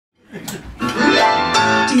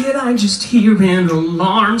I just hear an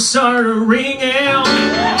alarm start ringing?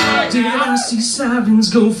 Did I see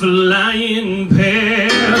sirens go flying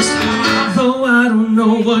past? Though I don't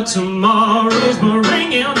know what tomorrow's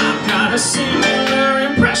bringing, I've got a similar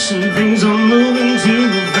impression things are moving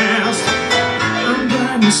too fast. I'm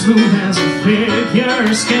gliding smooth as a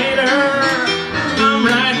figure skater. I'm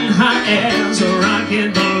riding high as a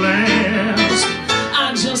rocket blast.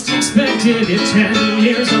 I just expected it 10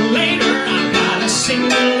 years later. I've got a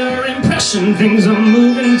singular impression things are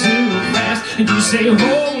moving too fast. And you say,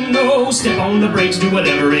 oh no, step on the brakes, do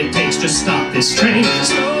whatever it takes to stop this train.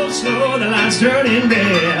 Slow, slow, the lights turning red. And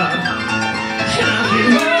I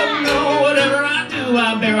think, oh no, whatever I do,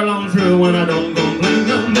 I barrel on through when I don't go blink.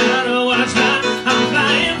 No matter what I try, I'm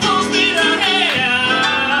flying full speed ahead.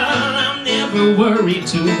 I'm never worried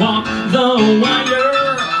to walk the wire.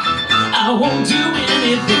 I won't do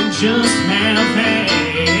anything just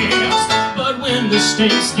half-assed. But when the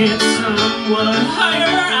stakes get somewhat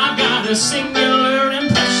higher, I've got a singular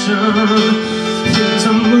impression things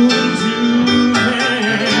are moving too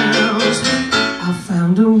fast. I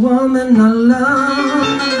found a woman I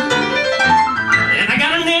love, and I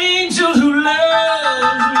got an angel who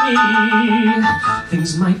loves me.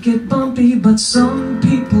 Things might get bumpy, but some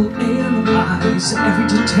people analyze every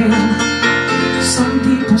detail. Some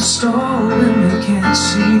people stall when they can't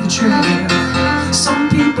see the trail. Some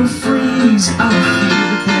people freeze, I feel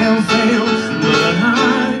that they'll fail, but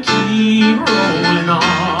I keep rolling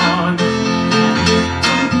on.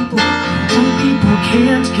 Some people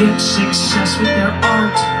can't get success with their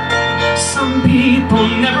art. Some people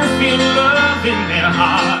never feel love in their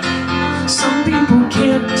heart. Some people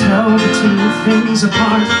can't tell the two things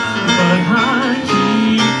apart, but I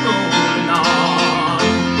keep rolling on.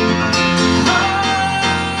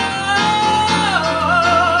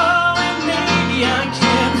 Oh, and maybe I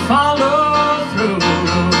can't follow through.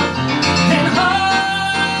 And oh,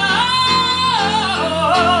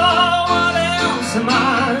 what else am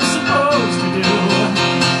I supposed to do?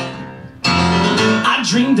 I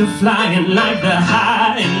dreamed of flying like the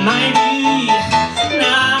high and mighty.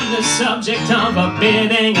 Now I'm the subject of a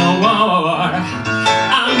bidding war.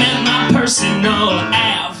 I met my personal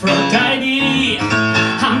Aphrodite.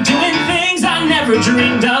 I'm doing things I never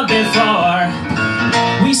dreamed of before.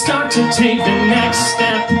 We start to take the next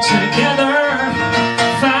step together.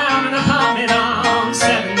 Found an apartment on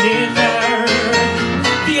 73rd.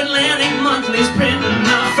 The Atlantic Monthly's printing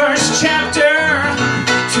my first chapter.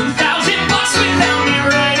 $2,000 without me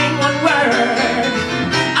writing one word.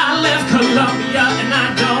 I left Columbia and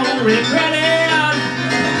I don't regret it.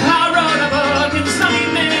 I wrote a book and somebody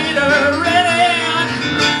made her read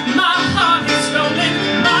it. My heart is stolen,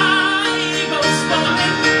 my ego's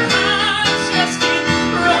swollen. I just keep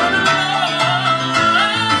rolling on.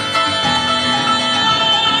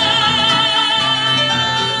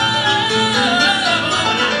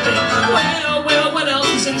 Well, what else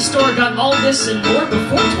is in store? Got all this and more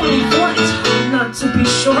before 24. It's hard not to be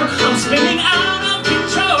sure. I'm spinning out of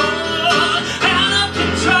control.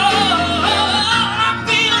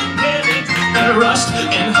 Rushed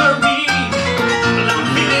and hurried, but I'm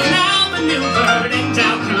feeling outmaneuvered and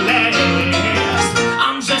outclassed.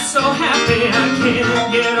 I'm just so happy I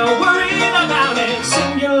can't get worried about it.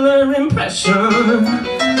 Singular impression.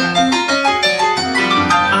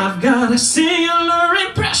 I've got a singular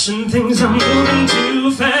impression things are moving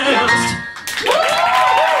too fast.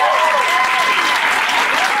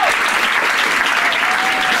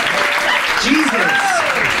 Jesus!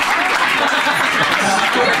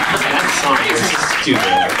 That song was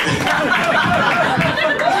stupid.